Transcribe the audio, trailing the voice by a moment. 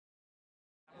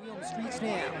the streets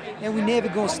now, and we never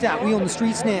gonna stop. We on the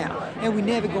streets now, and we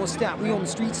never gonna stop. We on the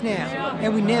streets now,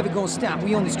 and we never gonna stop.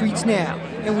 We on the streets now,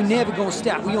 and we never gonna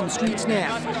stop. We on the streets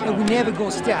now, and we never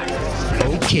gonna stop.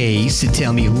 Okay, so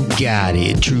tell me who got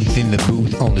it. Truth in the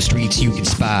booth, on the streets you can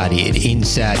spot it.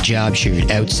 Inside job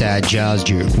shirt, outside jaws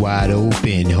jerk, wide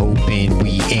open, hoping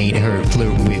we ain't hurt,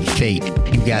 flirting with fate.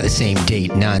 You got the same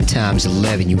date, 9 times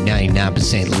 11, you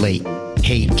 99% late.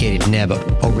 Hate, get it never,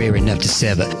 or rare enough to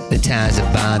sever. The ties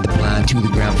that bind the blind to the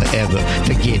ground forever.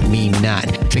 Forget me not,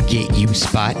 forget you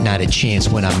spot. Not a chance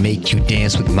when I make you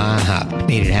dance with my hop.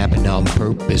 Made it happen on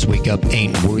purpose, wake up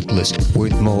ain't worthless.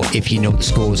 Worth more if you know the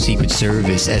score, Secret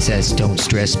Service. SS don't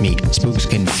stress me, spooks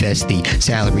confess the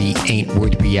salary ain't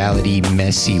worth reality.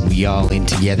 Messy, we all in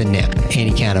together now.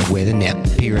 Any kind of weather now,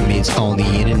 pyramids on the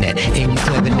internet. Ain't we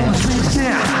clever now?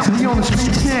 We on the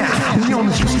streets now, we on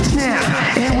the streets now,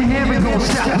 and we never gonna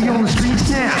stop. We on the streets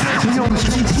now, we on the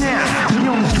streets now, we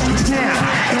on the streets now,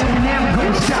 and we never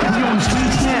gonna stop. We on the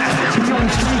streets now, we on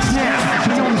the streets now,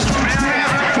 we on the streets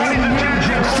now, and we never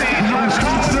gonna stop. We on the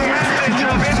streets now,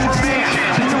 we on the streets now,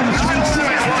 we on the streets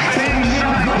now, and we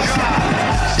never gonna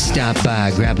stop. Stop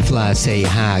by, grab a fly, say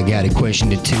hi. Got a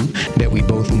question or two, bet we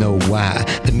both know why.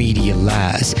 The media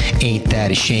lies, ain't that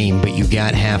a shame? But you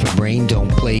got half a brain, don't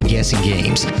play guessing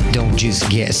games. Don't just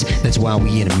guess, that's why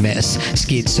we in a mess.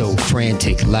 Schizo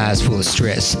frantic, lies full of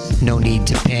stress. No need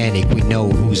to panic, we know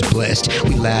who's blessed.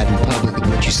 We lied in public,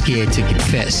 but you're scared to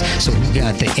confess. So we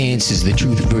got the answers, the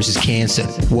truth versus cancer.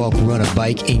 Walk, run a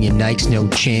bike in your Nikes, no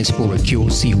chance for a cure.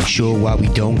 See who's sure why we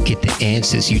don't get the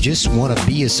answers. You just wanna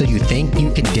be us, so you think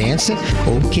you can dance it?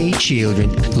 Okay,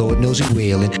 children, Lord knows we're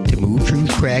wailing. To move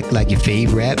truth crack like your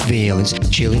favorite rap villains.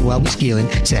 Chilling while we skilling,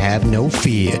 so have no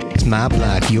fear. It's my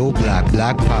block, your block,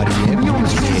 block party everywhere. We on the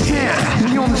streets now,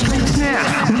 we on the streets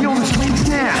now, we on the streets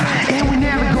now, and we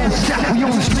never gonna stop. We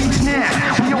on the streets now,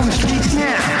 we on the streets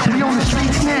now, we on the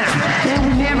streets now, and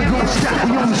we never gonna stop.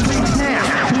 We on the streets now,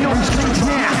 we on the streets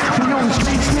now, we on the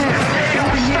streets now,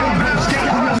 and we never gonna stop.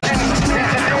 We on the streets now,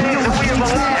 we on the streets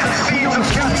now, we on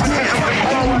the streets now,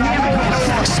 and we never gonna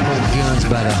stop. Smoke guns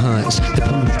by the hunts, the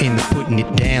proof in the putting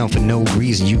it down. For no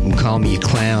reason you can call me a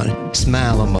clown.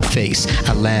 Smile on my face,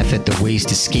 I laugh at the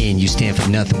wasted skin. You stand for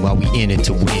nothing while we in it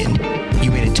to win.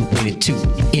 You in it to win it too,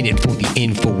 in it for the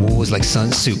InfoWars like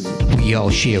Sun Tzu. We all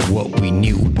share what we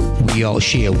knew, we all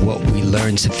share what we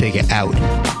learned to figure out.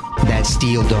 That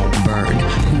steel don't burn.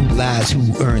 Who lies, who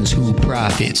earns, who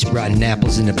profits? Rotten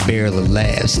apples in a barrel of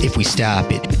laughs if we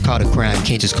stop it. Caught a crime,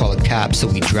 can't just call a cop, so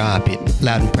we drop it.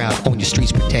 Loud and proud on your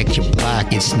streets, protect your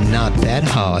block. It's not that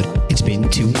hard, it's been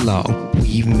too long.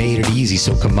 We've made it easy,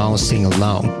 so come on, sing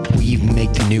along. We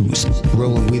make the news,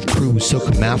 rolling with crews, so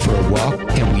come out for a walk,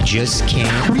 and we just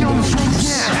can't We on the streets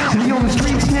now, we on the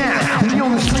streets now, we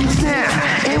on the streets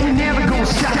now, and we never gonna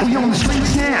stop. We on the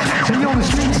streets now, we on the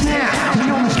streets now,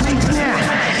 we on the streets now,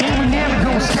 and we never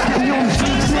gonna stop. We on the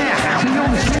streets now, we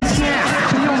on the streets now,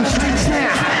 we on the streets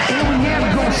now, and we never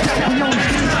gonna stop. We on the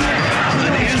streets now, we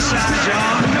on the inside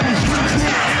job. We on the streets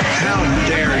now. How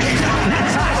dare you?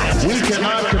 We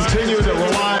cannot continue to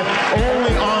rely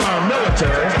only on our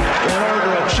military in order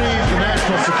to achieve the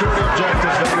national security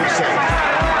objectives that we've set.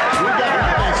 We've got to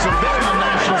have a civilian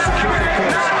national security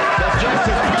force that's just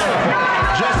as powerful,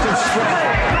 just as strong,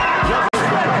 just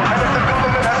as relevant. The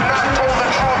government has not told the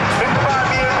truth. In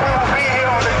 5 years, we will be here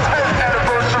on the 10th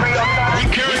anniversary of We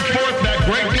carried forth that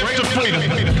great gift of freedom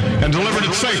and delivered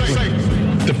it safely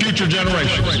to future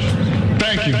generations.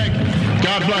 Thank you.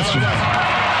 God bless you.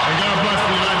 And God bless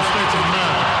the United States of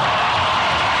America.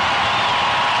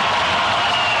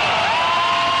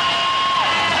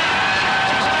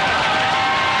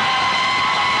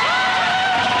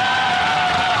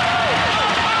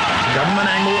 Government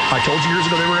angle, I told you years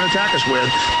ago they were going to attack us with,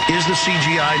 is the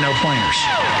CGI no planers.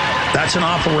 That's an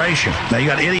operation. Now you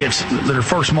got idiots that are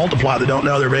first multiply that don't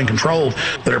know they're being controlled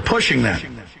that are pushing that.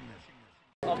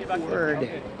 Word.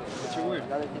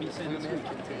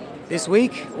 This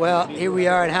week, well, here we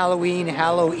are on Halloween,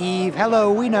 Hallow Eve.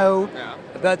 Hello, we know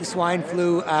about the swine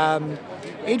flu.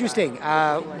 Interesting.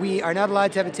 We are not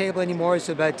allowed to have a table anymore,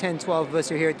 so about 10, 12 of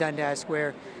us are here at Dundas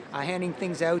Square handing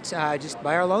things out just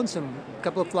by our lonesome. A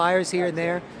couple of flyers here and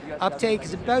there. Uptake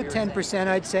is about 10%,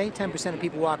 I'd say. 10% of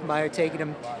people walking by are taking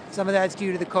them. Some of that's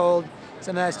due to the cold.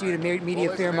 Some of that's due to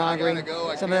media fear-mongering.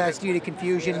 Some of that's due to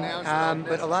confusion.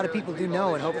 But a lot of people do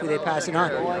know, and hopefully they pass it on.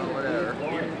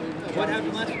 What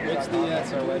happened last week? What's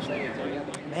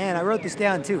the Man, I wrote this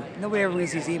down too. Nobody ever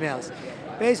reads these emails.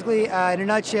 Basically, in a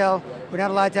nutshell, we're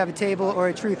not allowed to have a table or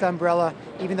a truth umbrella,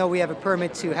 even though we have a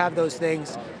permit to have those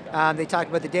things. They talked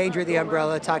about the danger of the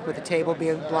umbrella, talked about the table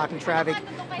being blocking traffic.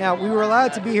 Now, we were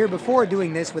allowed to be here before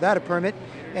doing this without a permit,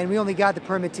 and we only got the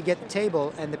permit to get the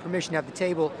table and the permission to have the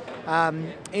table.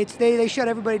 They shut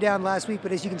everybody down last week,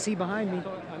 but as you can see behind me,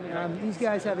 these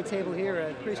guys have a table here,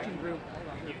 a Christian group.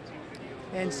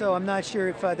 And so I'm not sure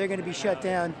if they're going to be shut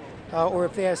down or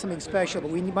if they have something special, but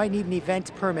we might need an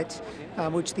event permit,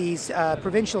 which these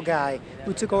provincial guy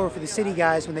who took over for the city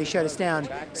guys when they shut us down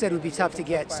said would be tough to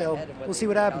get. So we'll see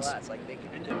what happens.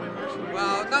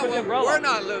 Well, no, we're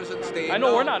not losing steam. I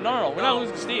know we're not. No, we're not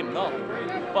losing steam. No,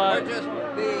 but we're just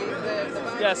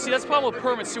yeah. See, that's the problem with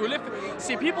permits.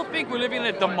 See, people think we're living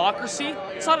in a democracy.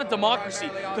 It's not a democracy.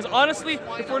 Because honestly,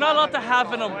 if we're not allowed to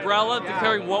have an umbrella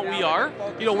declaring what we are,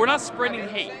 we're not spreading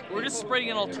hate. We're just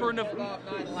spreading an alternative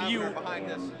view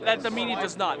that the media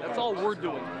does not. That's all we're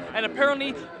doing. And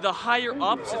apparently, the higher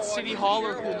ups at City Hall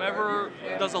or whomever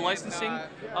does the licensing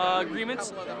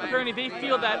agreements, apparently they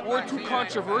feel that we're too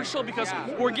controversial because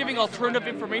we're giving alternative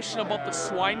information about the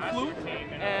swine flu,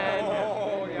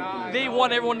 and they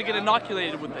want everyone to get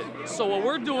inoculated with it. So what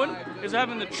we're doing is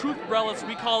having the truth umbrellas,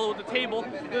 we call it at the table.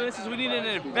 This is we need an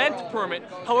event permit.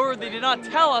 However, they did not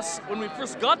tell us when we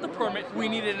first got the permit we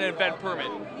needed an event permit.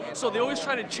 So they always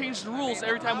try to change the rules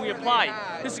every time we apply.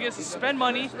 This is to get us to spend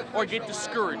money or get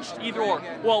discouraged, either or.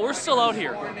 Well, we're still out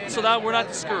here, so that we're not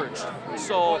discouraged.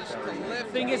 So the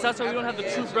thing is, that's why we don't have the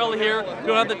truth umbrella here. We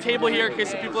don't have the table here in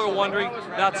case people are wondering.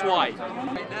 That's why.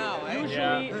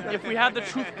 Usually, if we have the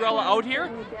truth umbrella out here,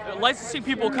 licensing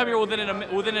people will come here within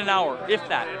an hour, if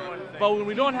that. But when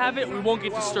we don't have it, we won't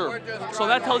get disturbed. So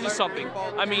that tells you something.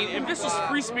 I mean, if this was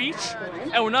free speech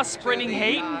and we're not spreading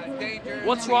hate,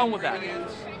 what's wrong with that?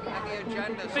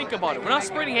 Think about it. We're not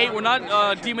spreading hate. We're not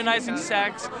demonizing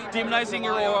sex, demonizing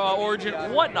your origin,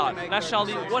 whatnot,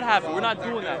 nationality, what have you. We're not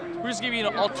doing that. We're just giving you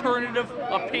an alternative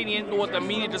opinion to what the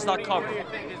media does not cover.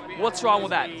 What's wrong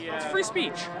with that? It's free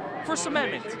speech. First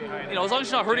Amendment. As long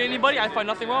as you're not hurting anybody, I find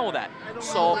nothing wrong with that.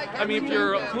 So, I mean, if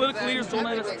your political leaders don't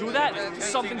let us do that,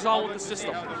 something's wrong with the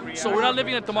system. So we're not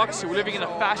living in a democracy, we're living in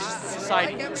a fascist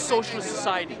society, socialist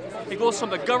society. It goes from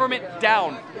the government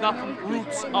down, not from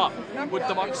roots up, what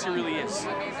democracy really is.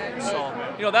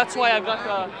 So, that's why I've got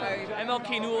the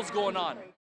MLK Noodles going on.